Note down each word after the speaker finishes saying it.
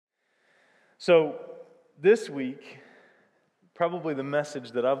So this week, probably the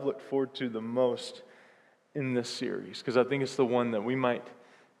message that I've looked forward to the most in this series, because I think it's the one that we might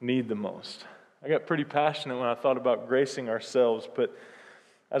need the most. I got pretty passionate when I thought about gracing ourselves, but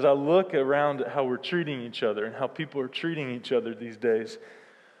as I look around at how we're treating each other and how people are treating each other these days,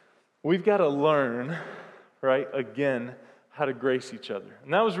 we've got to learn, right, again, how to grace each other.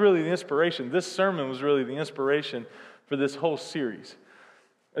 And that was really the inspiration. This sermon was really the inspiration for this whole series.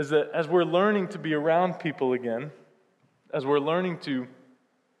 Is that as we're learning to be around people again, as we're learning to,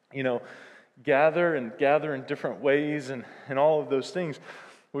 gather in different ways and all of those things,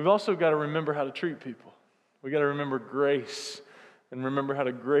 we've also got to remember how to treat people. We've got to remember grace and remember how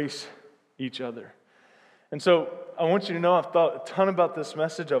to grace each other. And so I want you to know I've thought a ton about this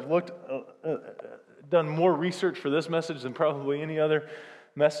message. I've done more research for this message than probably any other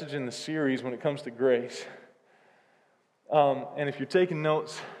message in the series when it comes to grace. And if you're taking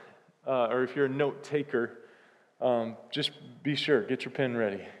notes, or if you're a note taker, just be sure, get your pen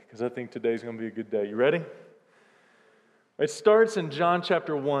ready, because I think today's going to be a good day. You ready? It starts in John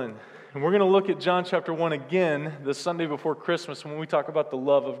chapter 1. And we're going to look at John chapter 1 again the Sunday before Christmas when we talk about the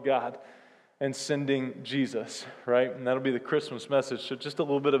love of God and sending Jesus, right? And that'll be the Christmas message, so just a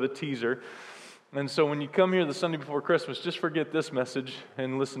little bit of a teaser. And so when you come here the Sunday before Christmas, just forget this message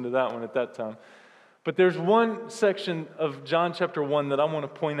and listen to that one at that time. But there's one section of John chapter 1 that I want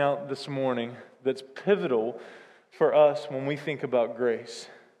to point out this morning that's pivotal for us when we think about grace.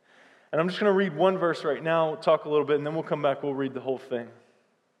 And I'm just going to read one verse right now, talk a little bit, and then we'll come back, we'll read the whole thing.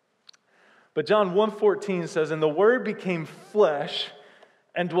 But John 1:14 says, "And the Word became flesh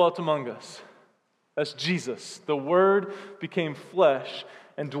and dwelt among us." That's Jesus. The Word became flesh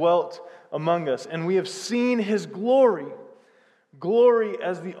and dwelt among us. "And we have seen His glory, glory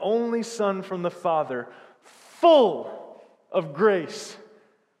as the only Son from the Father, full of grace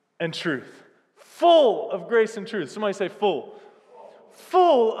and truth." Full of grace and truth. Somebody say full.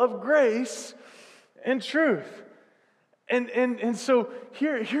 Full of grace and truth. And so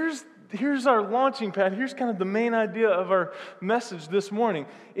here's our launching pad. Here's kind of the main idea of our message this morning.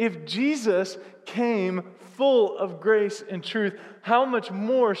 If Jesus came full of grace and truth, how much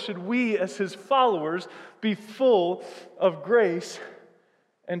more should we as His followers be full of grace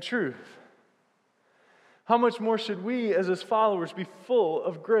and truth? How much more should we as His followers be full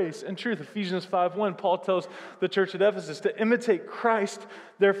of grace and truth? Ephesians 5:1, Paul tells the church at Ephesus to imitate Christ,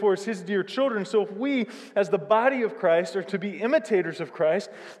 therefore, as His dear children. So if we, as the body of Christ, are to be imitators of Christ,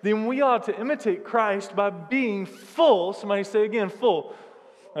 then we ought to imitate Christ by being full, somebody say again, full.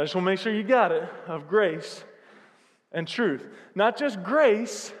 I just want to make sure you got it, of grace and truth. Not just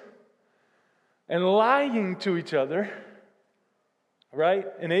grace and lying to each other, right?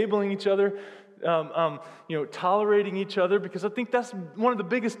 Enabling each other, tolerating each other, because I think that's one of the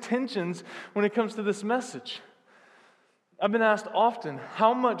biggest tensions when it comes to this message. I've been asked often,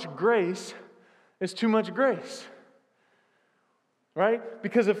 how much grace is too much grace? Right?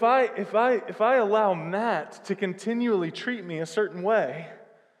 Because if I allow Matt to continually treat me a certain way,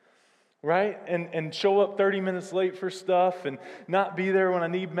 right? And show up 30 minutes late for stuff and not be there when I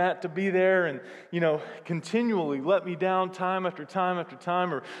need Matt to be there and, continually let me down time after time after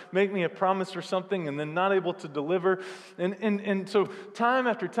time, or make me a promise or something and then not able to deliver. And so time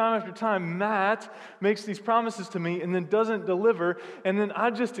after time after time, Matt makes these promises to me and then doesn't deliver. And then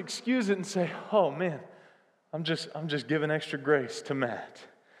I just excuse it and say, oh man, I'm just giving extra grace to Matt.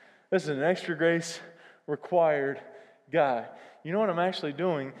 This is an extra grace required guy. You know what I'm actually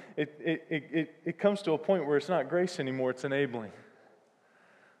doing? It comes to a point where it's not grace anymore, it's enabling.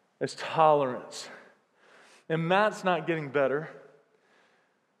 It's tolerance. And Matt's not getting better.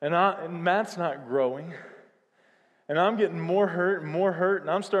 And Matt's not growing. And I'm getting more hurt,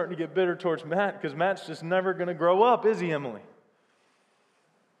 and I'm starting to get bitter towards Matt because Matt's just never going to grow up, is he, Emily?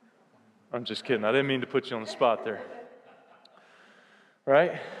 I'm just kidding. I didn't mean to put you on the spot there.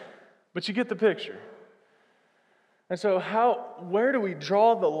 Right? But you get the picture. And so where do we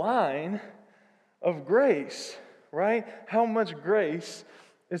draw the line of grace, right? How much grace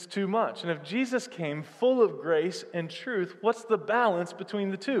is too much? And if Jesus came full of grace and truth, what's the balance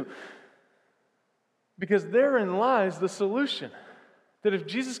between the two? Because therein lies the solution. That if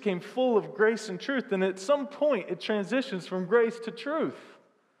Jesus came full of grace and truth, then at some point it transitions from grace to truth,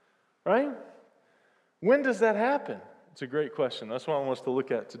 right? When does that happen? It's a great question. That's what I want us to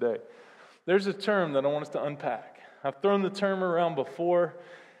look at today. There's a term that I want us to unpack. I've thrown the term around before.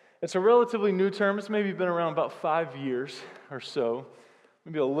 It's a relatively new term. It's maybe been around about 5 years or so,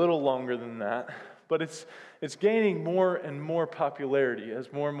 maybe a little longer than that. But it's gaining more and more popularity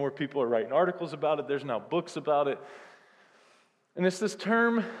as more and more people are writing articles about it. There's now books about it. And it's this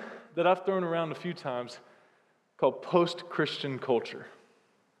term that I've thrown around a few times called post-Christian culture.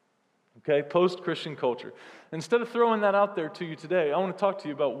 Okay, post-Christian culture. Instead of throwing that out there to you today, I want to talk to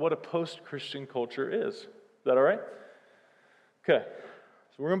you about what a post-Christian culture is. Is that all right? Okay,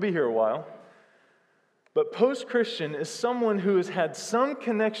 so we're going to be here a while. But post-Christian is someone who has had some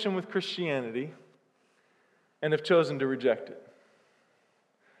connection with Christianity and have chosen to reject it.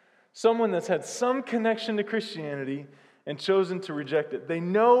 Someone that's had some connection to Christianity and chosen to reject it. They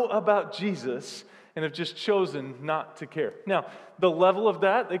know about Jesus and have just chosen not to care. Now, the level of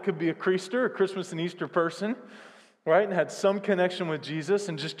that, they could be a Creaster, a Christmas and Easter person, right? And had some connection with Jesus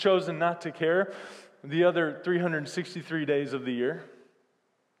and just chosen not to care the other 363 days of the year,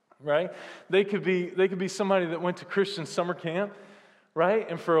 right? They could be somebody that went to Christian summer camp, right?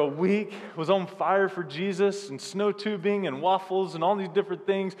 And for a week was on fire for Jesus and snow tubing and waffles and all these different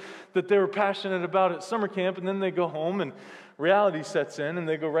things that they were passionate about at summer camp. And then they go home and reality sets in and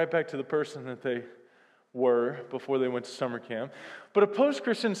they go right back to the person that they were before they went to summer camp. But a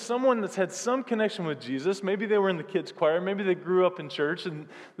post-Christian, someone that's had some connection with Jesus, maybe they were in the kids' choir, maybe they grew up in church and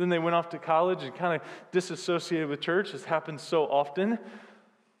then they went off to college and kind of disassociated with church, as happens so often.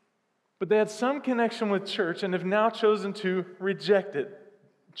 But they had some connection with church and have now chosen to reject it,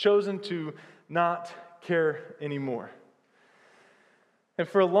 chosen to not care anymore. And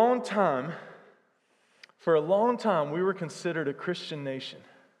for a long time, we were considered a Christian nation.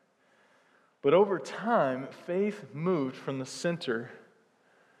 But over time, faith moved from the center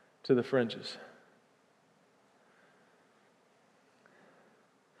to the fringes.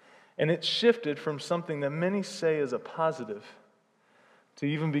 And it shifted from something that many say is a positive to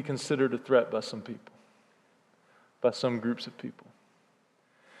even be considered a threat by some people, by some groups of people.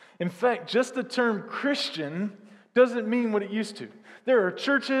 In fact, just the term Christian doesn't mean what it used to. There are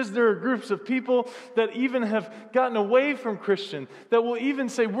churches, there are groups of people that even have gotten away from Christian, that will even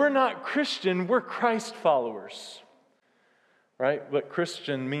say, we're not Christian, we're Christ followers. Right? But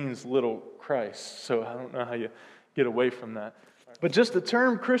Christian means little Christ, so I don't know how you get away from that. But just the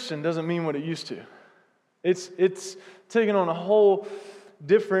term Christian doesn't mean what it used to. It's taken on a whole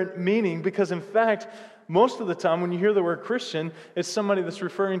different meaning because, in fact, most of the time when you hear the word Christian, it's somebody that's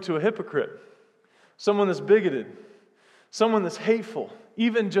referring to a hypocrite, someone that's bigoted, someone that's hateful,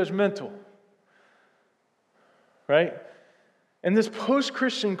 even judgmental, right? And this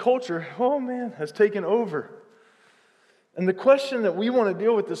post-Christian culture, has taken over. And the question that we want to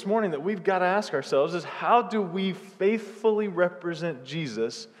deal with this morning that we've got to ask ourselves is, how do we faithfully represent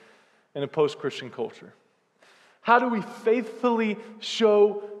Jesus in a post-Christian culture? How do we faithfully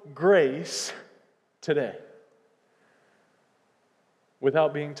show grace today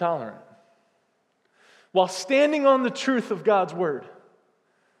without being tolerant? While standing on the truth of God's Word,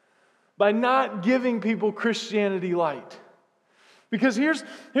 by not giving people Christianity light. Because here's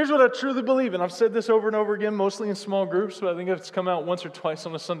what I truly believe, and I've said this over and over again, mostly in small groups, but I think it's come out once or twice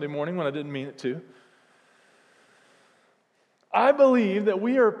on a Sunday morning when I didn't mean it to. I believe that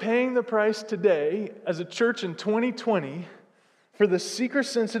we are paying the price today as a church in 2020 for the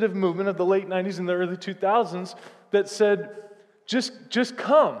seeker-sensitive movement of the late 90s and the early 2000s that said, just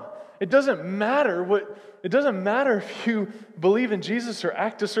come. It doesn't matter if you believe in Jesus or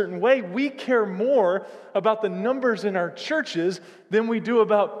act a certain way. We care more about the numbers in our churches than we do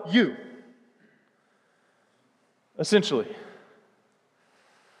about you. Essentially.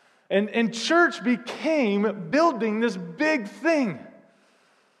 And church became building this big thing,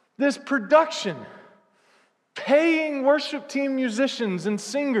 this production, paying worship team musicians and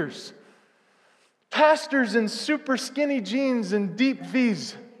singers, pastors in super skinny jeans and deep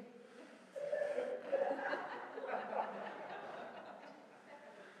V's.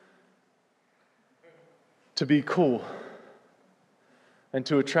 To be cool and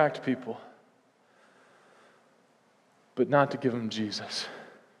to attract people, but not to give them Jesus.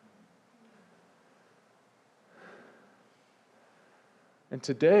 And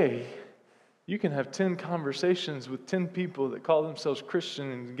today, you can have 10 conversations with 10 people that call themselves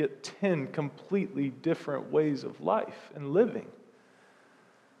Christian and get 10 completely different ways of life and living.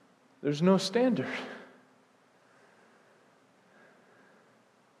 There's no standard.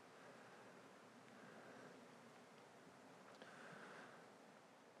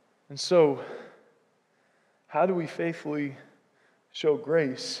 And so, how do we faithfully show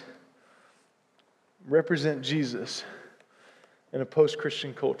grace, represent Jesus in a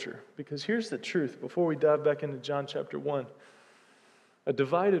post-Christian culture? Because here's the truth, before we dive back into John chapter 1, a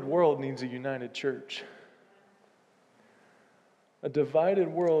divided world needs a united church. A divided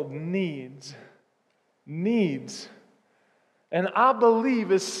world needs, and I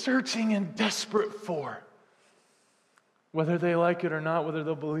believe is searching and desperate for whether they like it or not, whether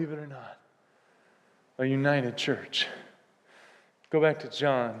they'll believe it or not. A united church. Go back to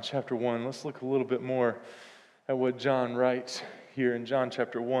John chapter 1. Let's look a little bit more at what John writes here in John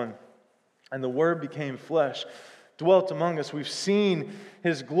chapter 1. And the Word became flesh, dwelt among us. We've seen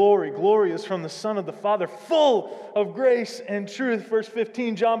His glory. Glory is from the Son of the Father, full of grace and truth. Verse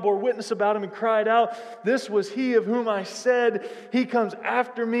 15, John bore witness about Him and cried out, "This was He of whom I said, He comes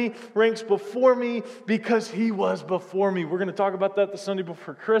after me, ranks before me, because He was before me." We're going to talk about that the Sunday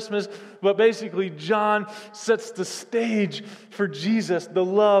before Christmas. But basically, John sets the stage for Jesus, the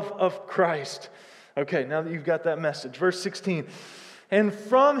love of Christ. Okay, now that you've got that message. Verse 16, and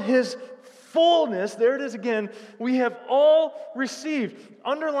from His fullness, there it is again, we have all received.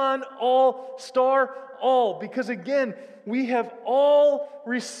 Underline all, star all, because again, we have all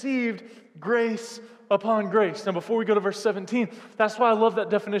received grace upon grace. Now, before we go to verse 17, that's why I love that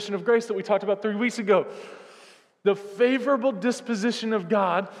definition of grace that we talked about 3 weeks ago. The favorable disposition of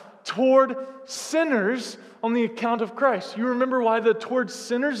God toward sinners on the account of Christ. You remember why the toward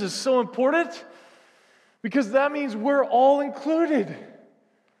sinners is so important? Because that means we're all included.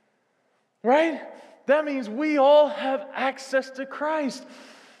 Right? That means we all have access to Christ.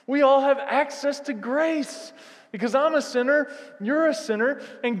 We all have access to grace. Because I'm a sinner, you're a sinner,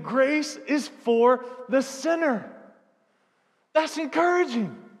 and grace is for the sinner. That's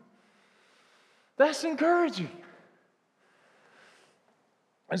encouraging. That's encouraging.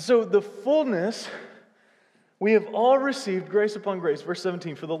 And so the fullness, we have all received grace upon grace. Verse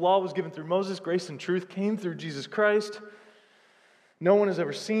 17, for the law was given through Moses, grace and truth came through Jesus Christ. No one has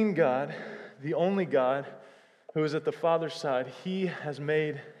ever seen God, the only God who is at the Father's side. He has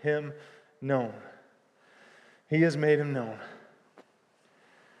made Him known. He has made Him known.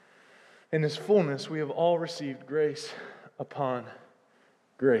 In His fullness, we have all received grace upon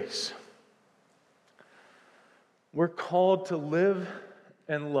grace. We're called to live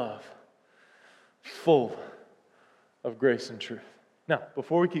and love full of grace and truth. Now,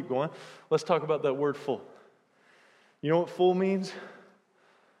 before we keep going, let's talk about that word full. You know what full means?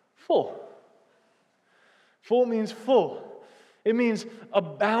 Full. Full means full. It means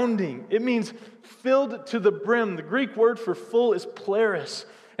abounding. It means filled to the brim. The Greek word for full is pleris,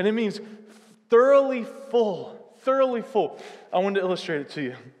 and it means thoroughly full. Thoroughly full. I wanted to illustrate it to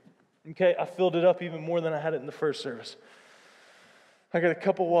you. Okay, I filled it up even more than I had it in the first service. I got a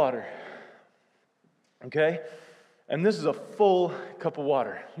cup of water. Okay? And this is a full cup of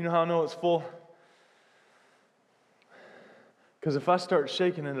water. You know how I know it's full? Because if I start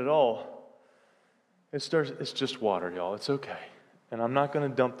shaking it at all, it's just water, y'all. It's okay. And I'm not going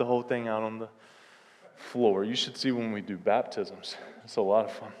to dump the whole thing out on the floor. You should see when we do baptisms. It's a lot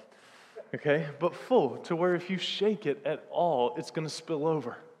of fun. Okay? But full, to where if you shake it at all, it's going to spill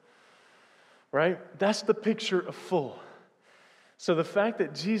over. Right? That's the picture of full. So the fact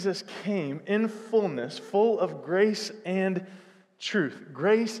that Jesus came in fullness, full of grace and truth.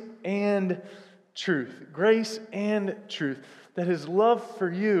 Grace and truth. Grace and truth. That His love for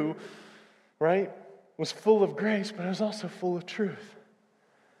you, right, was full of grace, but it was also full of truth.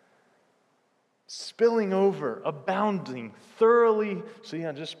 Spilling over, abounding, thoroughly, see,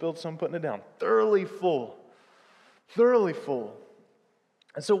 I just spilled some, putting it down. Thoroughly full. Thoroughly full.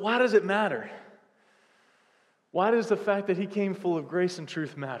 And so why does it matter? Why does the fact that He came full of grace and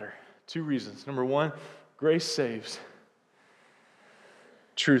truth matter? 2 reasons. Number 1, grace saves.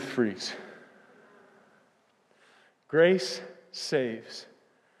 Truth frees. Grace saves.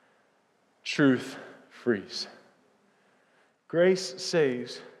 Truth frees. Grace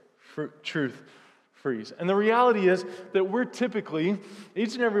saves. Truth frees. And the reality is that we're typically,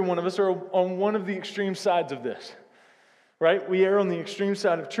 each and every one of us are on one of the extreme sides of this. Right? We err on the extreme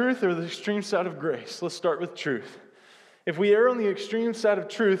side of truth or the extreme side of grace. Let's start with truth. If we err on the extreme side of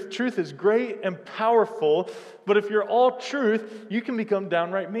truth, truth is great and powerful, but if you're all truth, you can become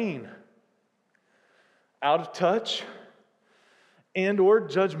downright mean. Out of touch and or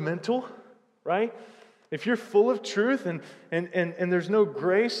judgmental, right? If you're full of truth and there's no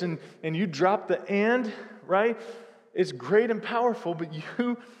grace and you drop the and, right? It's great and powerful, but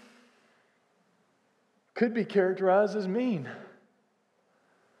you could be characterized as mean.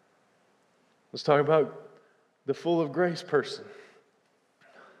 Let's talk about the full of grace person.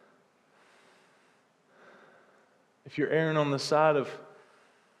 If you're erring on the side of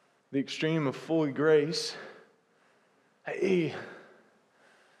the extreme of full grace, hey,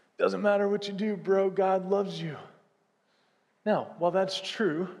 doesn't matter what you do, bro, God loves you. Now, while that's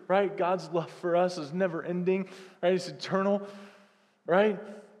true, right? God's love for us is never ending, right? It's eternal, right?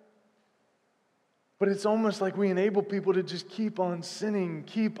 But it's almost like we enable people to just keep on sinning, and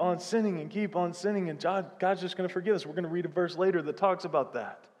keep on sinning, and God's just going to forgive us. We're going to read a verse later that talks about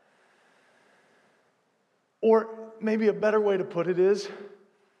that. Or maybe a better way to put it is,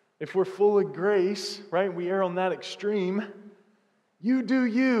 if we're full of grace, right, we err on that extreme, you do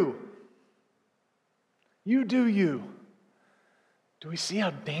you. You do you. Do we see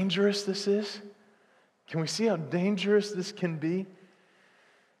how dangerous this is? Can we see how dangerous this can be?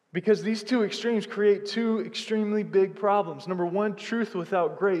 Because these two extremes create two extremely big problems. Number one, truth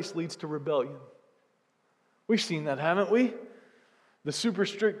without grace leads to rebellion. We've seen that, haven't we? The super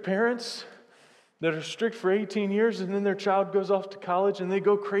strict parents that are strict for 18 years and then their child goes off to college and they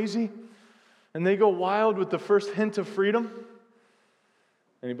go crazy and they go wild with the first hint of freedom.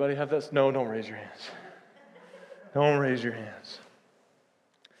 Anybody have that? No, don't raise your hands. Don't raise your hands.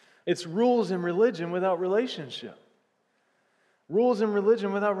 It's rules in religion without relationship. Rules in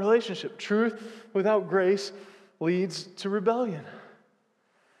religion without relationship. Truth without grace leads to rebellion.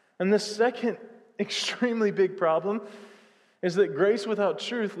 And the second extremely big problem is that grace without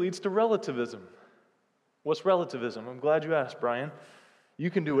truth leads to relativism. What's relativism? I'm glad you asked, Brian. You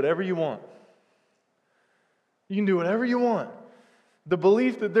can do whatever you want. You can do whatever you want. The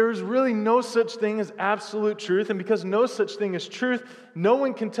belief that there is really no such thing as absolute truth, and because no such thing as truth, no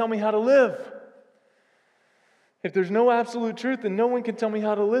one can tell me how to live. If there's no absolute truth, then no one can tell me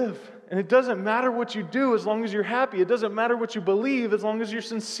how to live. And it doesn't matter what you do as long as you're happy. It doesn't matter what you believe as long as you're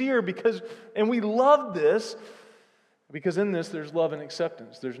sincere. And we love this because in this there's love and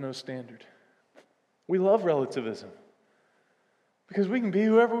acceptance. There's no standard. We love relativism because we can be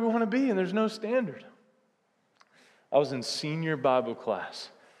whoever we want to be and there's no standard. I was in senior Bible class,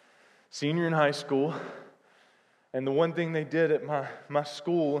 senior in high school. And the one thing they did at my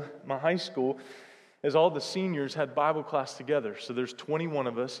school, my high school, is all the seniors had Bible class together. So there's 21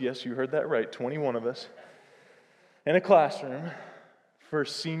 of us. Yes, you heard that right, 21 of us in a classroom for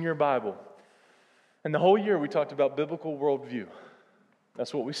senior Bible. And the whole year we talked about biblical worldview.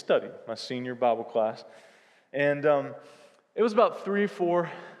 That's what we studied, my senior Bible class. And it was about 3 or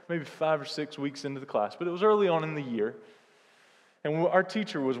 4, maybe 5 or 6 weeks into the class, but it was early on in the year. And our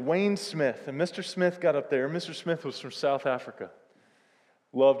teacher was Wayne Smith. And Mr. Smith got up there. Mr. Smith was from South Africa.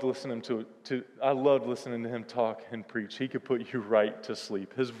 I loved listening to him talk and preach. He could put you right to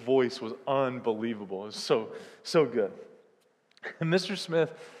sleep. His voice was unbelievable. It was so good. And Mr.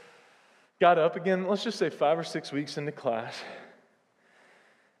 Smith got up again, let's just say 5 or 6 weeks into class,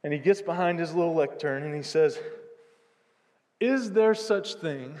 and he gets behind his little lectern and he says, "Is there such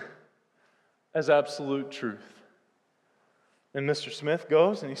thing as absolute truth?" And Mr. Smith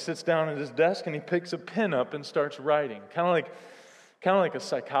goes and he sits down at his desk and he picks a pen up and starts writing, kind of like a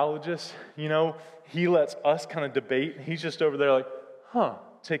psychologist, you know, he lets us kind of debate. And he's just over there like,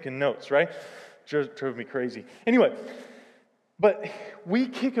 taking notes, right? Drove me crazy. Anyway, but we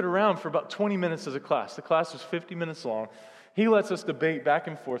kick it around for about 20 minutes as a class. The class was 50 minutes long. He lets us debate back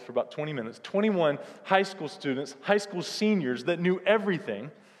and forth for about 20 minutes. 21 high school students, high school seniors that knew everything,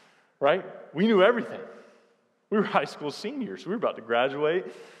 right? We knew everything. We were high school seniors. We were about to graduate.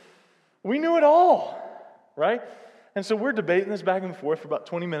 We knew it all, right? And so we're debating this back and forth for about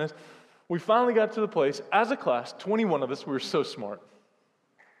 20 minutes. We finally got to the place, as a class, 21 of us, we were so smart.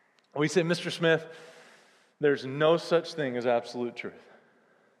 We said, "Mr. Smith, there's no such thing as absolute truth."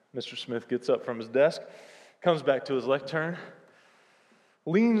 Mr. Smith gets up from his desk, comes back to his lectern,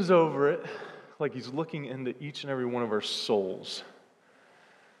 leans over it like he's looking into each and every one of our souls,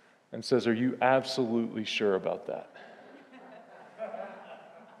 and says, "Are you absolutely sure about that?"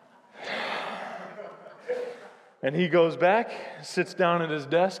 And he goes back, sits down at his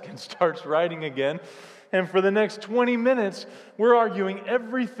desk, and starts writing again. And for the next 20 minutes, we're arguing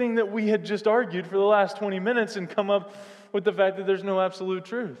everything that we had just argued for the last 20 minutes and come up with the fact that there's no absolute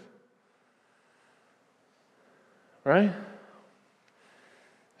truth. Right?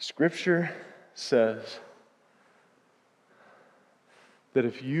 Scripture says that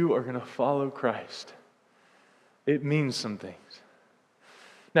if you are going to follow Christ, it means some things.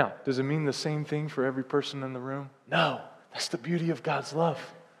 Now, does it mean the same thing for every person in the room? No. That's the beauty of God's love.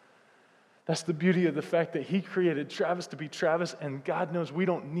 That's the beauty of the fact that He created Travis to be Travis, and God knows we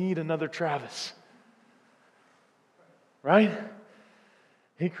don't need another Travis. Right?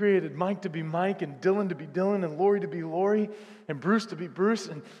 He created Mike to be Mike, and Dylan to be Dylan, and Lori to be Lori, and Bruce to be Bruce,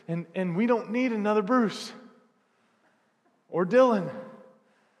 and we don't need another Bruce, or Dylan,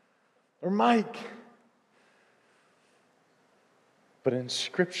 or Mike. But in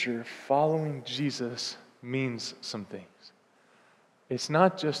Scripture, following Jesus means some things. It's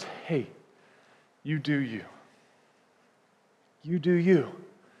not just, hey, you do you. You do you.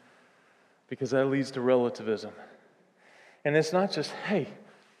 because that leads to relativism. And it's not just, hey,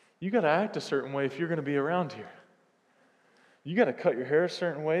 you got to act a certain way if you're going to be around here. You got to cut your hair a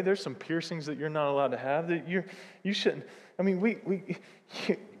certain way. There's some piercings that you're not allowed to have that you shouldn't. I mean, we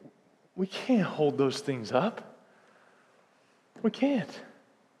can't hold those things up. We can't.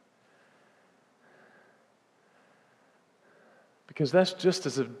 Because that's just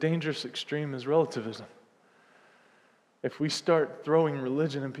as a dangerous extreme as relativism. If we start throwing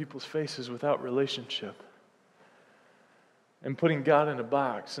religion in people's faces without relationship and putting God in a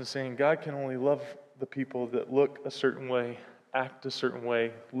box and saying God can only love the people that look a certain way, act a certain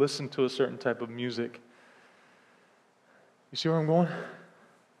way, listen to a certain type of music. You see where I'm going?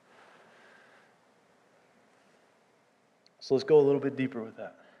 So let's go a little bit deeper with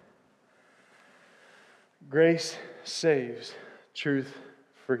that. Grace saves, truth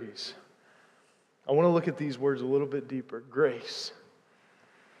frees. I want to look at these words a little bit deeper. Grace.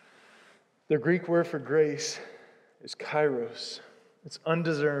 The Greek word for grace is kairos. It's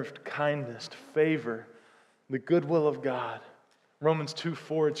undeserved kindness, favor, the goodwill of God. Romans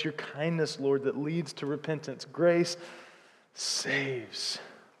 2:4, it's your kindness, Lord, that leads to repentance. Grace saves.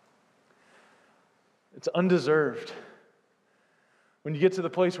 It's undeserved. When you get to the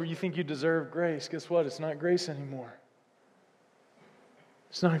place where you think you deserve grace, guess what? It's not grace anymore.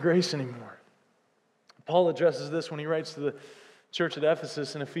 It's not grace anymore. Paul addresses this when he writes to the church at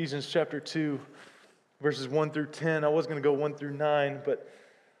Ephesus in Ephesians chapter 2, verses 1 through 10. I was going to go 1 through 9, but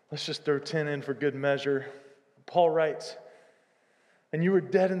let's just throw 10 in for good measure. Paul writes, "And you were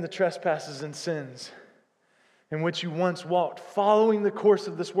dead in the trespasses and sins, in which you once walked, following the course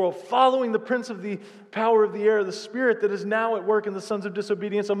of this world, following the prince of the power of the air, the spirit that is now at work in the sons of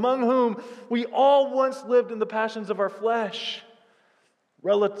disobedience, among whom we all once lived in the passions of our flesh."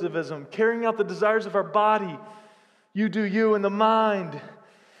 Relativism, carrying out the desires of our body. You do you in the mind.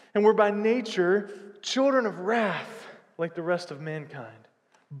 And we're by nature children of wrath, like the rest of mankind.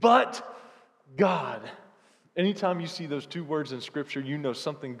 But God. Anytime you see those two words in Scripture, you know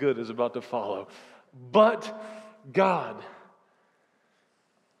something good is about to follow. But God.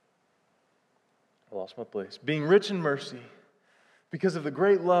 I lost my place. Being rich in mercy, because of the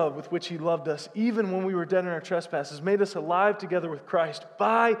great love with which He loved us, even when we were dead in our trespasses, made us alive together with Christ.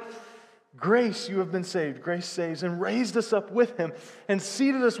 By grace you have been saved. Grace saves. And raised us up with Him and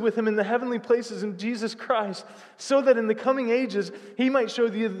seated us with Him in the heavenly places in Jesus Christ, so that in the coming ages He might show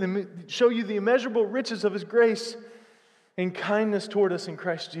you the immeasurable riches of His grace and kindness toward us in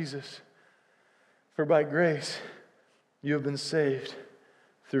Christ Jesus. For by grace you have been saved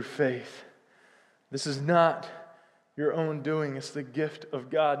through faith. This is not your own doing. It's the gift of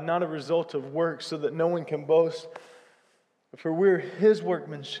God, not a result of works, so that no one can boast. For we're His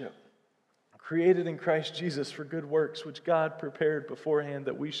workmanship, created in Christ Jesus for good works, which God prepared beforehand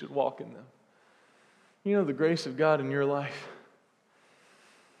that we should walk in them. You know the grace of God in your life.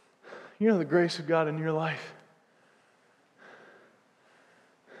 You know the grace of God in your life.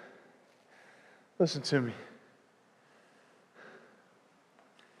 Listen to me.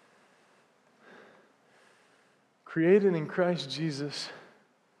 Created in Christ Jesus,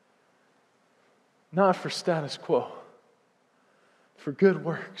 not for status quo, for good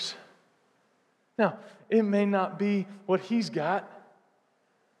works. Now, it may not be what He's got,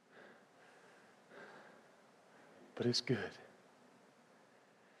 but it's good.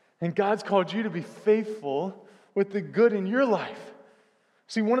 And God's called you to be faithful with the good in your life.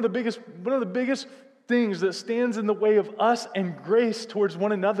 See, one of the biggest things that stands in the way of us and grace towards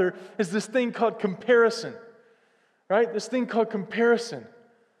one another is this thing called comparison. Right? This thing called comparison.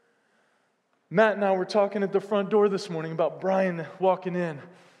 Matt and I were talking at the front door this morning about Brian walking in.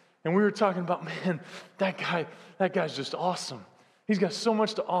 And we were talking about, man, that guy's just awesome. He's got so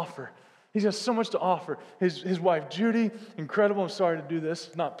much to offer. He's got so much to offer. His wife, Judy, incredible. I'm sorry to do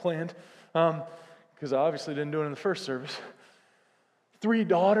this. Not planned. Because I obviously didn't do it in the first service. 3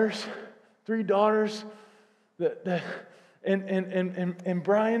 daughters. And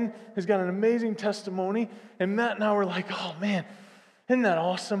Brian has got an amazing testimony. And Matt and I were like, oh man, isn't that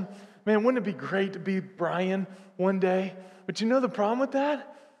awesome? Man, wouldn't it be great to be Brian one day? But you know the problem with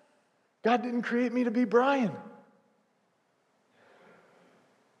that? God didn't create me to be Brian.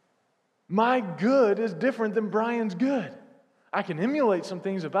 My good is different than Brian's good. I can emulate some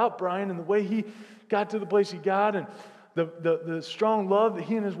things about Brian and the way he got to the place he got, and the strong love that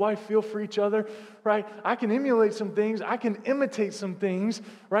he and his wife feel for each other, right? I can emulate some things. I can imitate some things,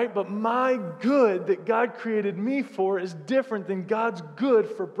 right? But my good that God created me for is different than God's good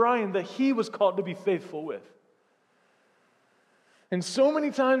for Brian that he was called to be faithful with. And so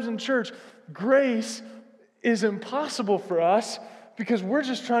many times in church, grace is impossible for us because we're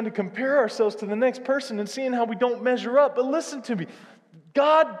just trying to compare ourselves to the next person and seeing how we don't measure up. But listen to me.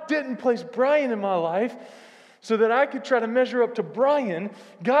 God didn't place Brian in my life so that I could try to measure up to Brian.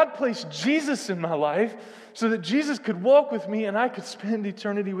 God placed Jesus in my life so that Jesus could walk with me and I could spend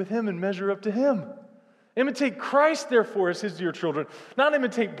eternity with him and measure up to him. Imitate Christ, therefore, as his dear children. Not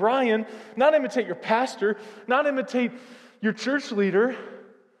imitate Brian, not imitate your pastor, not imitate your church leader.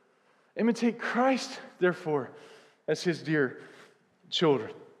 Imitate Christ, therefore, as his dear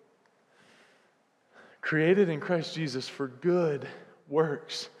children. Created in Christ Jesus for good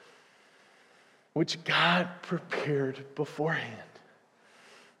works, which God prepared beforehand.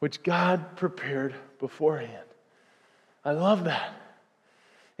 Which God prepared beforehand. I love that.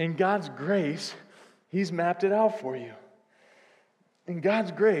 In God's grace, he's mapped it out for you. In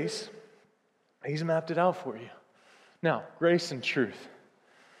God's grace, he's mapped it out for you. Now, grace and truth.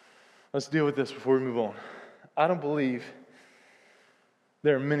 Let's deal with this before we move on. I don't believe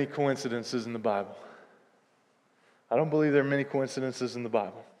there are many coincidences in the Bible. I don't believe there are many coincidences in the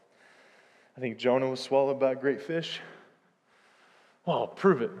Bible. I think Jonah was swallowed by a great fish. Well,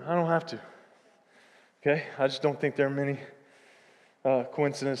 prove it. I don't have to. Okay? I just don't think there are many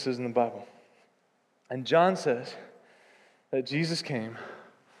coincidences in the Bible. And John says that Jesus came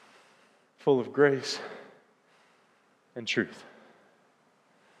full of grace and truth.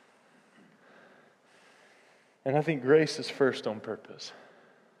 And I think grace is first on purpose.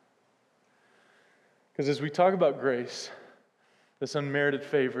 Because as we talk about grace, this unmerited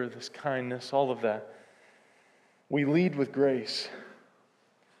favor, this kindness, all of that, we lead with grace,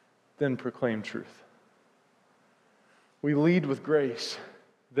 then proclaim truth. We lead with grace,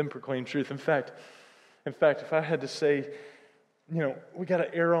 then proclaim truth. In fact, if I had to say, we got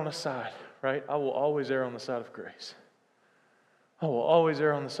to err on a side, right? I will always err on the side of grace. I will always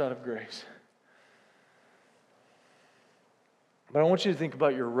err on the side of grace. But I want you to think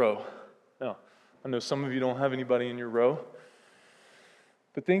about your row. Now, I know some of you don't have anybody in your row,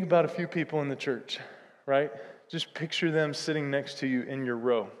 but think about a few people in the church, right? Just picture them sitting next to you in your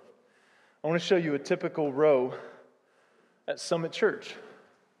row. I want to show you a typical row at Summit Church. Is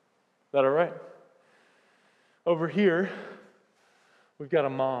that all right? Over here, we've got a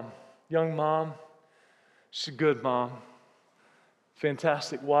mom, young mom. She's a good mom,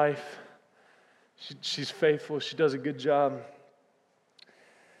 fantastic wife. She's faithful. She does a good job.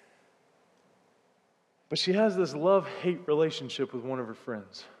 But she has this love-hate relationship with one of her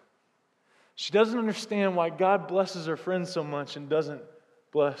friends. She doesn't understand why God blesses her friend so much and doesn't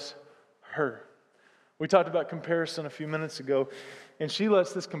bless her. We talked about comparison a few minutes ago, and she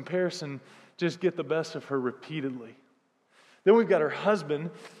lets this comparison just get the best of her repeatedly. Then we've got her husband.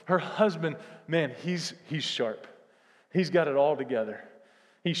 Her husband, man, he's sharp. He's got it all together.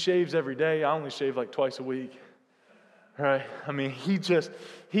 He shaves every day. I only shave like twice a week. Right? I mean, he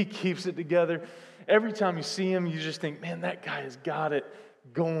keeps it together. Every time you see him, you just think, man, that guy has got it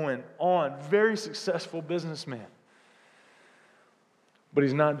going on. Very successful businessman. But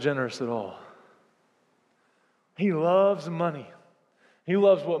he's not generous at all. He loves money. He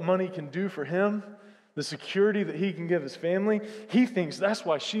loves what money can do for him, the security that he can give his family. He thinks that's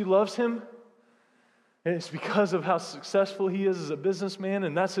why she loves him. And it's because of how successful he is as a businessman,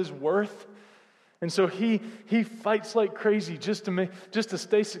 and that's his worth. And so he fights like crazy just to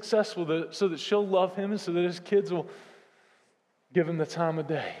stay successful, so that she'll love him and so that his kids will give him the time of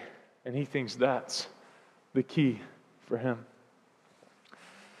day. And he thinks that's the key for him.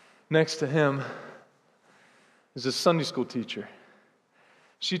 Next to him is a Sunday school teacher.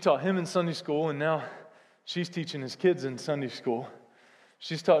 She taught him in Sunday school, and now she's teaching his kids in Sunday school.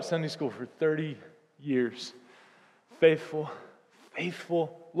 She's taught Sunday school for 30 years. Faithful,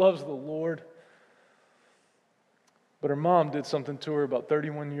 loves the Lord. But her mom did something to her about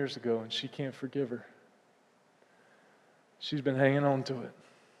 31 years ago, and she can't forgive her. She's been hanging on to it.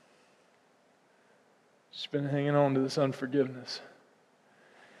 She's been hanging on to this unforgiveness.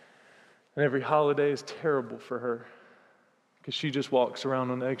 And every holiday is terrible for her because she just walks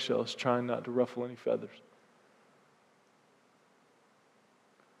around on eggshells trying not to ruffle any feathers.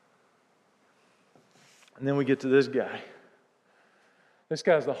 And then we get to this guy. This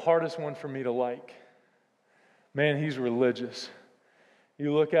guy's the hardest one for me to like. Man, he's religious.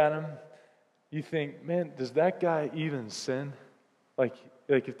 You look at him, you think, man, does that guy even sin? Like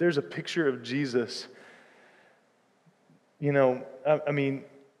if there's a picture of Jesus, I mean,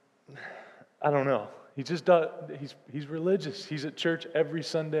 I don't know. He just does. He's religious. He's at church every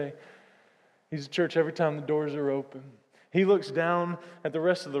Sunday. He's at church every time the doors are open. He looks down at the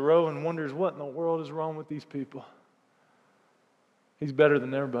rest of the row and wonders what in the world is wrong with these people. He's better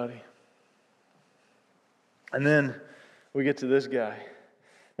than everybody. And then we get to this guy.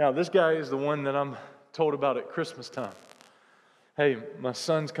 Now, this guy is the one that I'm told about at Christmas time. Hey, my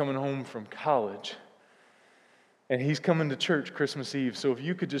son's coming home from college, and he's coming to church Christmas Eve. So if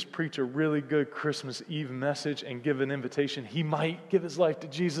you could just preach a really good Christmas Eve message and give an invitation, he might give his life to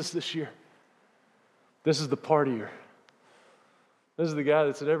Jesus this year. This is the partier. This is the guy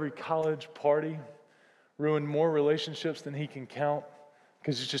that's at every college party, ruined more relationships than he can count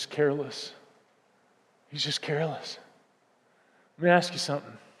because he's just careless. He's just careless. Let me ask you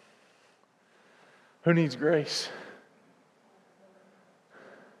something. Who needs grace?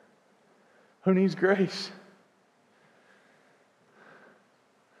 Who needs grace?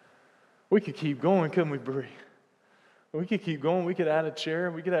 We could keep going, couldn't we, Bree? We could keep going. We could add a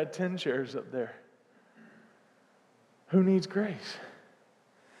chair. We could add 10 chairs up there. Who needs grace?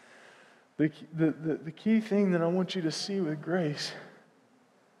 The key thing that I want you to see with grace.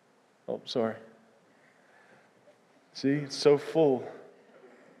 Oh, sorry. See, it's so full.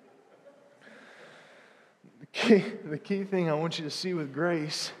 The key thing I want you to see with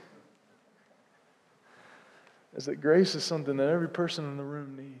grace is that grace is something that every person in the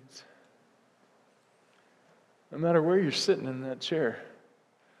room needs. No matter where you're sitting in that chair,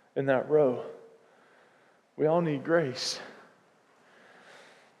 in that row, we all need grace.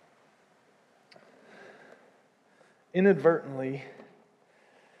 Inadvertently,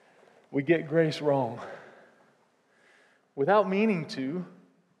 we get grace wrong. Without meaning to,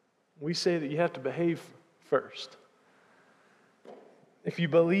 we say that you have to behave first. If you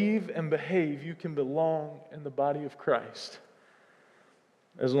believe and behave, you can belong in the body of Christ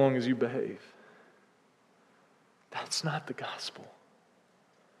as long as you behave. That's not the gospel.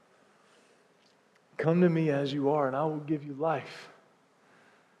 Come to me as you are, and I will give you life.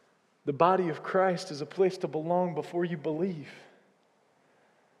 The body of Christ is a place to belong before you believe.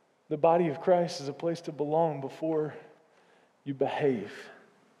 The body of Christ is a place to belong before you behave.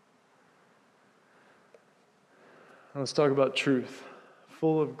 Now let's talk about truth.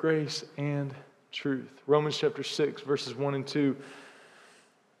 Full of grace and truth. Romans chapter 6, verses 1 and 2.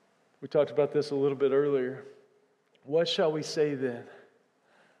 We talked about this a little bit earlier. What shall we say then?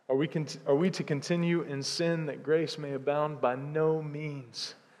 Are we to continue in sin that grace may abound? By no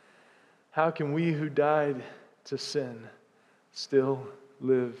means. How can we who died to sin still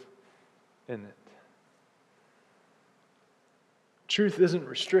live in it? Truth isn't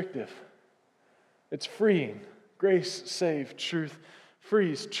restrictive. It's freeing. Grace saves. Truth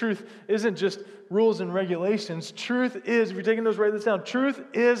frees. Truth isn't just rules and regulations. Truth is, if you're taking those, write this down. Truth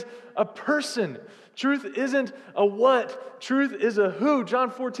is a person. Truth isn't a what. Truth is a who.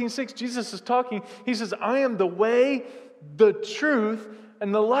 John 14:6, Jesus is talking. He says, I am the way, the truth,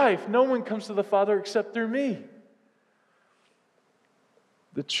 and the life. No one comes to the Father except through me.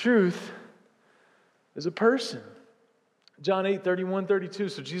 The truth is a person. John 8:31-32.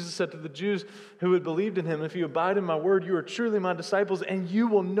 So Jesus said to the Jews who had believed in him, if you abide in my word, you are truly my disciples, and you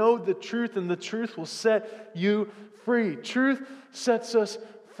will know the truth, and the truth will set you free. Truth sets us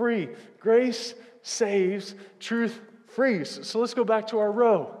free. Grace saves. Truth frees. So let's go back to our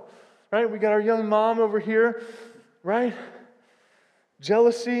row. Right? We got our young mom over here. Right?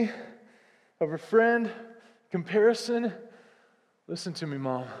 Jealousy of a friend. Comparison. Listen to me,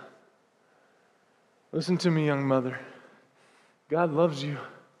 Mom. Listen to me, young mother. God loves you.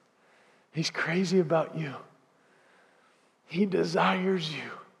 He's crazy about you. He desires you.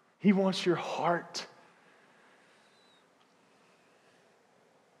 He wants your heart.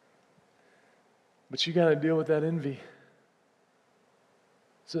 But you got to deal with that envy.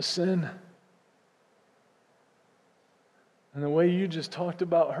 It's a sin. And the way you just talked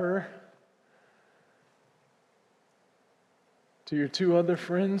about her to your two other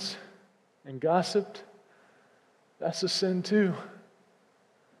friends and gossiped, that's a sin too.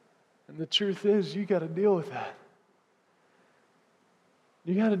 And the truth is, you got to deal with that.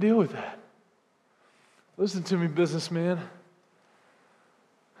 You got to deal with that. Listen to me, businessman.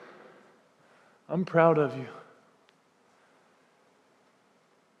 I'm proud of you.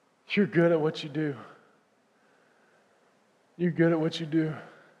 You're good at what you do. You're good at what you do.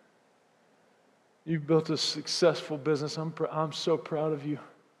 You've built a successful business. I'm so proud of you.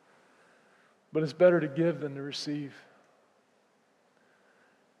 But it's better to give than to receive.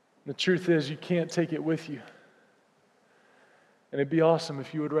 The truth is, you can't take it with you. And it'd be awesome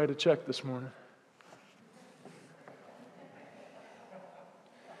if you would write a check this morning.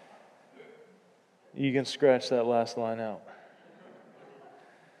 You can scratch that last line out.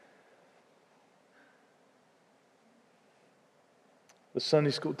 The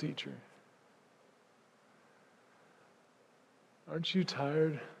Sunday school teacher. Aren't you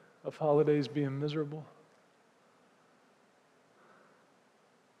tired of holidays being miserable?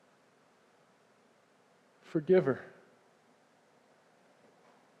 forgive her.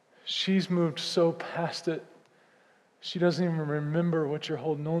 She's moved so past it, she doesn't even remember what you're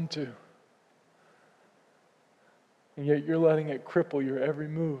holding on to. And yet you're letting it cripple your every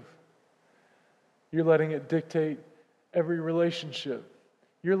move. You're letting it dictate every relationship.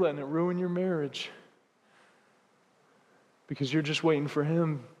 You're letting it ruin your marriage because you're just waiting for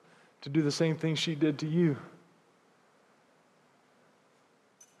him to do the same thing she did to you.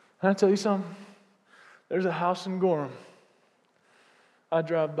 Can I tell you something? There's a house in Gorham I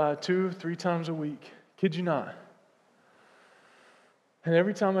drive by 2-3 times a week. Kid you not. And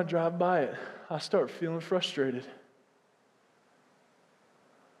every time I drive by it, I start feeling frustrated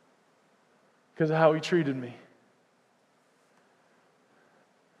because of how he treated me.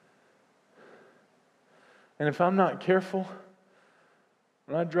 And if I'm not careful,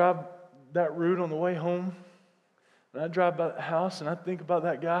 when I drive that route on the way home, when I drive by the house and I think about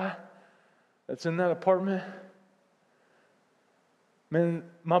that guy that's in that apartment, man,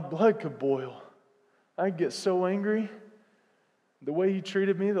 my blood could boil. I'd get so angry. The way he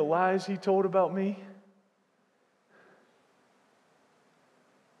treated me, the lies he told about me.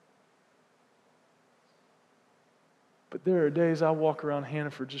 But there are days I walk around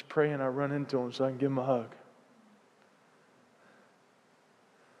Hannaford just praying I run into him so I can give him a hug.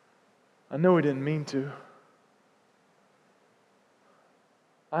 I know he didn't mean to.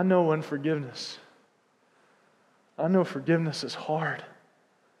 I know unforgiveness. I know forgiveness is hard.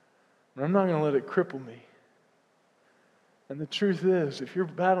 But I'm not going to let it cripple me. And the truth is, if you're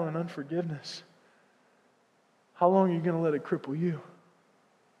battling unforgiveness, how long are you going to let it cripple you?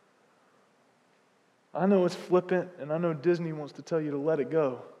 I know it's flippant, and I know Disney wants to tell you to let it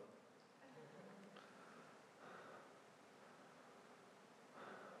go.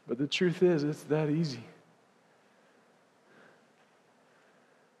 But the truth is, it's that easy.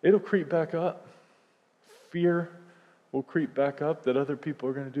 It'll creep back up. Fear will creep back up that other people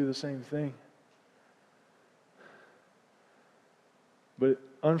are going to do the same thing. But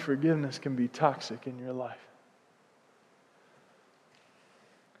unforgiveness can be toxic in your life.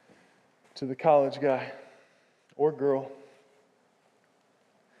 To the college guy or girl,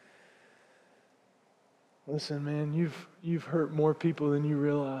 listen, man, you've hurt more people than you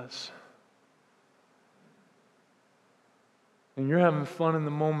realize. And you're having fun in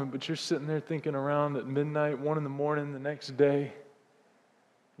the moment, but you're sitting there thinking around at midnight, 1 a.m, the next day.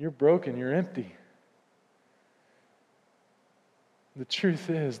 You're broken, you're empty. The truth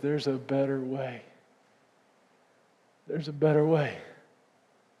is, there's a better way. There's a better way.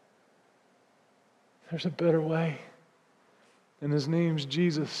 There's a better way. And his name's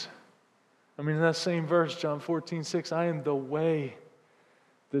Jesus. I mean, in that same verse, John 14:6, I am the way,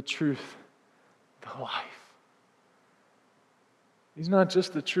 the truth, the life. He's not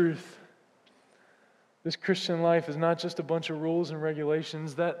just the truth. This Christian life is not just a bunch of rules and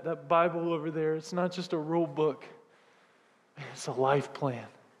regulations. That Bible over there, it's not just a rule book. It's a life plan.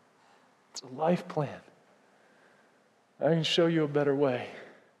 It's a life plan. I can show you a better way.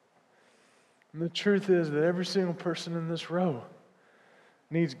 And the truth is that every single person in this row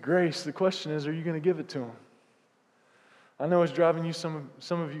needs grace. The question is, are you going to give it to them? I know it's driving you some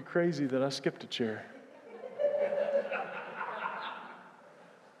of you crazy that I skipped a chair.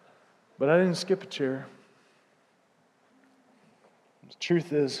 But I didn't skip a chair. The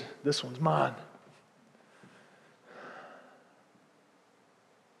truth is, this one's mine.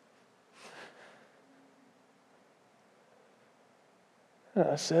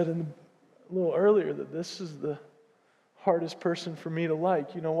 I said a little earlier that this is the hardest person for me to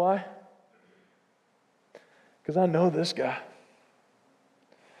like. You know why? Because I know this guy.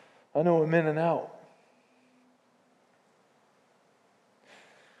 I know him in and out.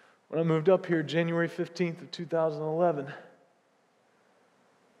 When I moved up here January 15th of 2011,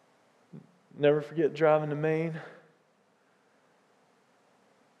 never forget driving to Maine.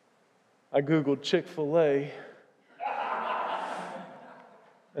 I Googled Chick-fil-A.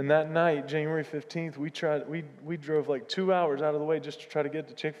 And that night, January 15th, we drove like 2 hours out of the way just to try to get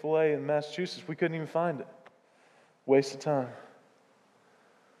to Chick-fil-A in Massachusetts. We couldn't even find it. Waste of time.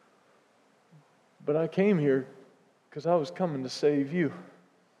 But I came here because I was coming to save you.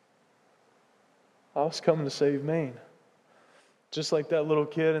 I was coming to save Maine. Just like that little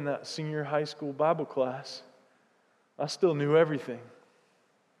kid in that senior high school Bible class, I still knew everything.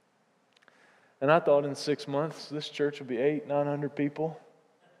 And I thought in 6 months, this church would be 800-900 people.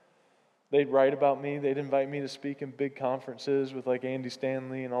 They'd write about me. They'd invite me to speak in big conferences with like Andy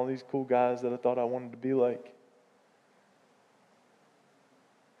Stanley and all these cool guys that I thought I wanted to be like.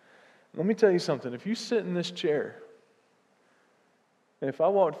 Let me tell you something. If you sit in this chair And if I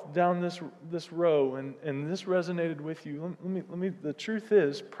walked down this row and this resonated with you, the truth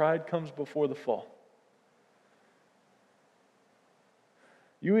is, pride comes before the fall.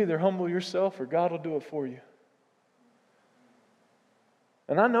 You either humble yourself or God will do it for you.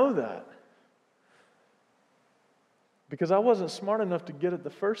 And I know that. Because I wasn't smart enough to get it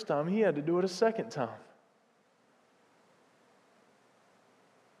the first time. He had to do it a second time.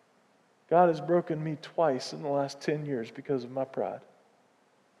 God has broken me twice in the last 10 years because of my pride.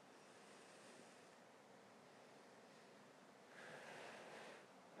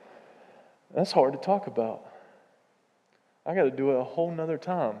 That's hard to talk about. I got to do it a whole nother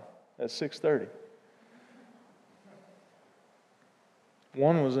time at 6:30.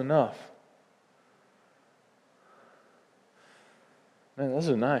 One was enough. Man, this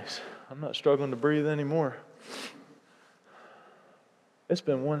is nice. I'm not struggling to breathe anymore. It's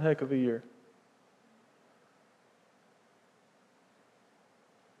been one heck of a year.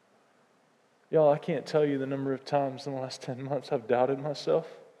 Y'all, I can't tell you the number of times in the last 10 months I've doubted myself.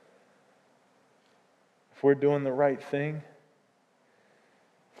 If we're doing the right thing,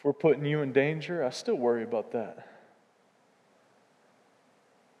 if we're putting you in danger, I still worry about that.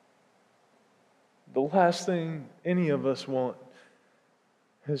 The last thing any of us want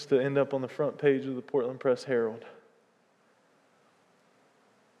is to end up on the front page of the Portland Press Herald.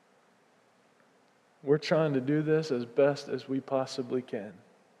 We're trying to do this as best as we possibly can.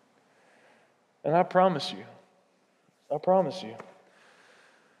 And I promise you,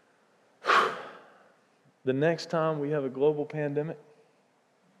 the next time we have a global pandemic,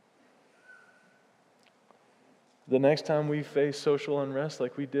 the next time we face social unrest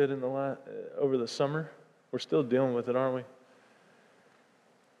like we did over the summer, we're still dealing with it, aren't we?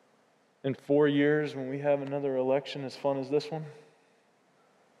 In 4 years, when we have another election as fun as this one,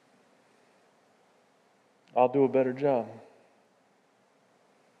 I'll do a better job.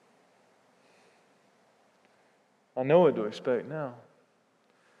 I know what to expect now.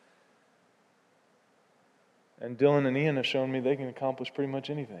 And Dylan and Ian have shown me they can accomplish pretty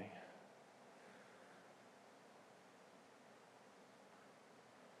much anything.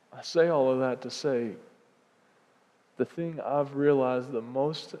 I say all of that to say, the thing I've realized the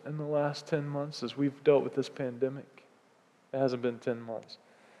most in the last 10 months as we've dealt with this pandemic, it hasn't been 10 months,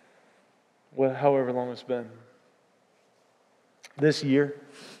 however long it's been, this year,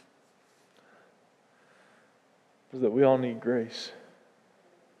 is that we all need grace.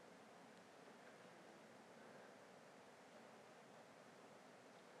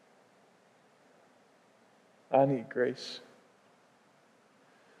 I need grace.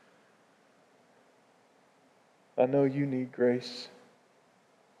 I know you need grace.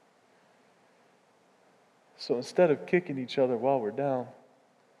 So instead of kicking each other while we're down,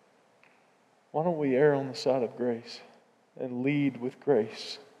 why don't we err on the side of grace and lead with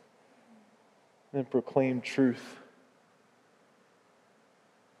grace and proclaim truth?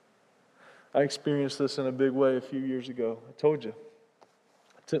 I experienced this in a big way a few years ago. I told you,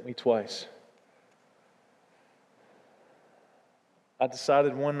 it took me twice. I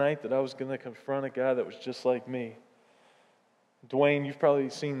decided one night that I was going to confront a guy that was just like me. Dwayne, you've probably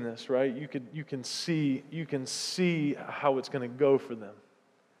seen this, right? You can see how it's going to go for them.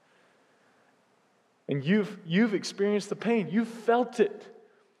 And you've experienced the pain. You've felt it.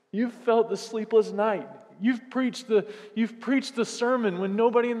 You've felt the sleepless night. You've preached the sermon when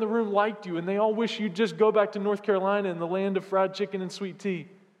nobody in the room liked you and they all wish you'd just go back to North Carolina and the land of fried chicken and sweet tea.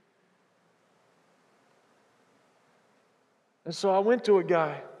 And so I went to a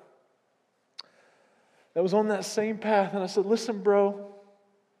guy that was on that same path and I said, listen, bro,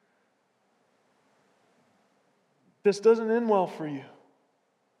 this doesn't end well for you.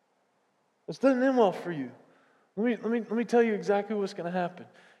 This doesn't end well for you. Let me tell you exactly what's going to happen.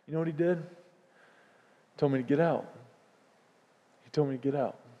 You know what he did? He told me to get out. He told me to get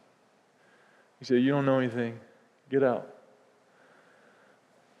out. He said, you don't know anything. Get out.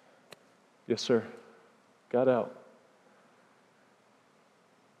 Yes, sir. Got out.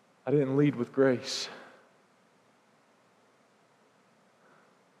 I didn't lead with grace.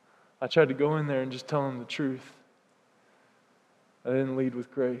 I tried to go in there and just tell him the truth. I didn't lead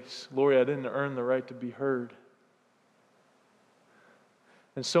with grace. Lori, I didn't earn the right to be heard.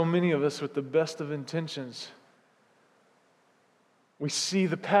 And so many of us with the best of intentions, we see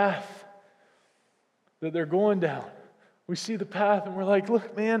the path that they're going down. We see the path and we're like,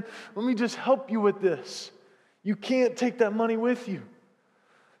 look, man, let me just help you with this. You can't take that money with you.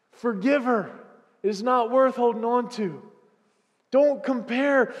 Forgive her. It is not worth holding on to. Don't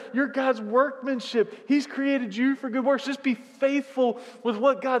compare. You're God's workmanship. He's created you for good works. Just be faithful with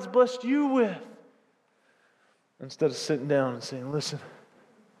what God's blessed you with. Instead of sitting down and saying, listen,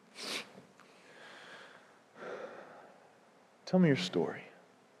 tell me your story.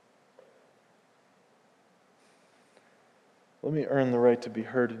 Let me earn the right to be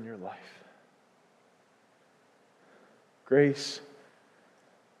heard in your life. Grace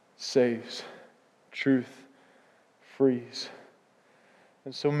saves. Truth frees.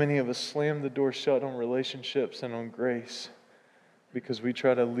 And so many of us slam the door shut on relationships and on grace because we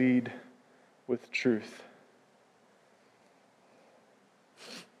try to lead with truth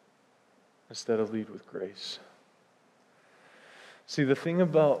instead of lead with grace. See, the thing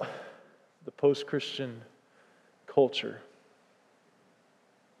about the post-Christian culture,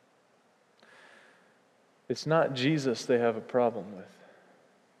 it's not Jesus they have a problem with.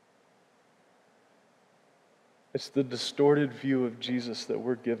 It's the distorted view of Jesus that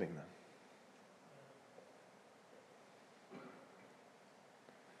we're giving them.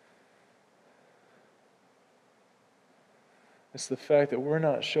 It's the fact that we're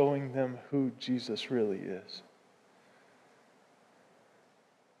not showing them who Jesus really is.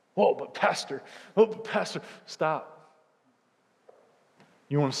 Oh, but Pastor, stop.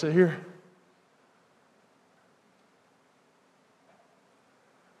 You want to sit here?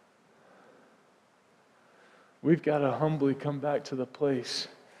 We've got to humbly come back to the place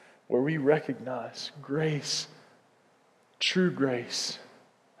where we recognize grace, true grace,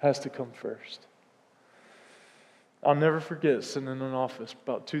 has to come first. I'll never forget sitting in an office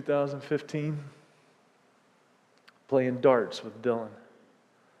about 2015, playing darts with Dylan.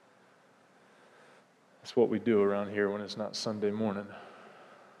 That's what we do around here when it's not Sunday morning.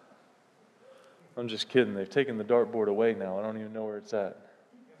 I'm just kidding. They've taken the dartboard away now. I don't even know where it's at.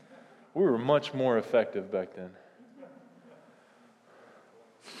 We were much more effective back then.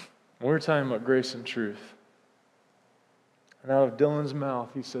 We were talking about grace and truth. And out of Dylan's mouth,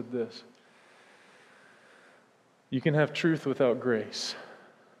 he said this: you can have truth without grace,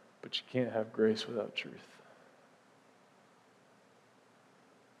 but you can't have grace without truth.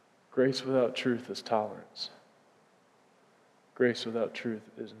 Grace without truth is tolerance. Grace without truth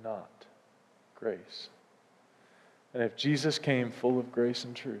is not grace. And if Jesus came full of grace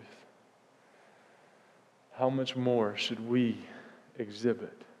and truth, how much more should we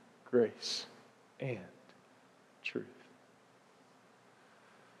exhibit grace and truth?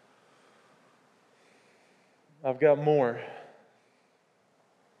 I've got more,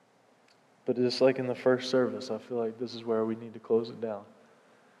 but just like in the first service, I feel like this is where we need to close it down.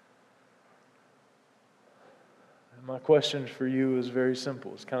 And my question for you is very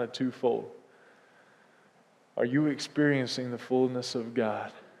simple. It's kind of twofold. Are you experiencing the fullness of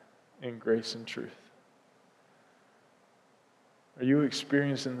God in grace and truth? Are you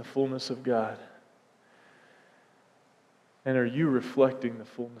experiencing the fullness of God? And are you reflecting the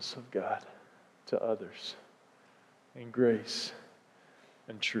fullness of God to others in grace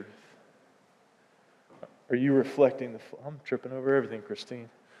and truth? Are you reflecting I'm tripping over everything, Christine.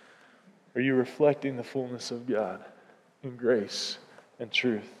 Are you reflecting the fullness of God in grace and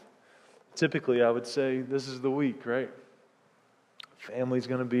truth? Typically, I would say this is the week, right? Family's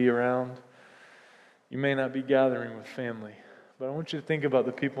going to be around. You may not be gathering with family, but I want you to think about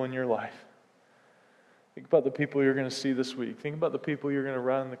the people in your life. Think about the people you're going to see this week. Think about the people you're going to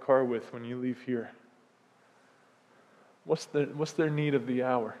ride in the car with when you leave here. What's their need of the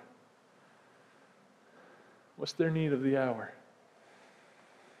hour? What's their need of the hour?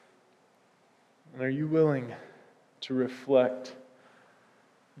 And are you willing to reflect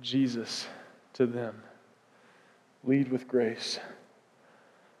Jesus to them? Lead with grace.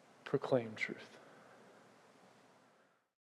 Proclaim truth.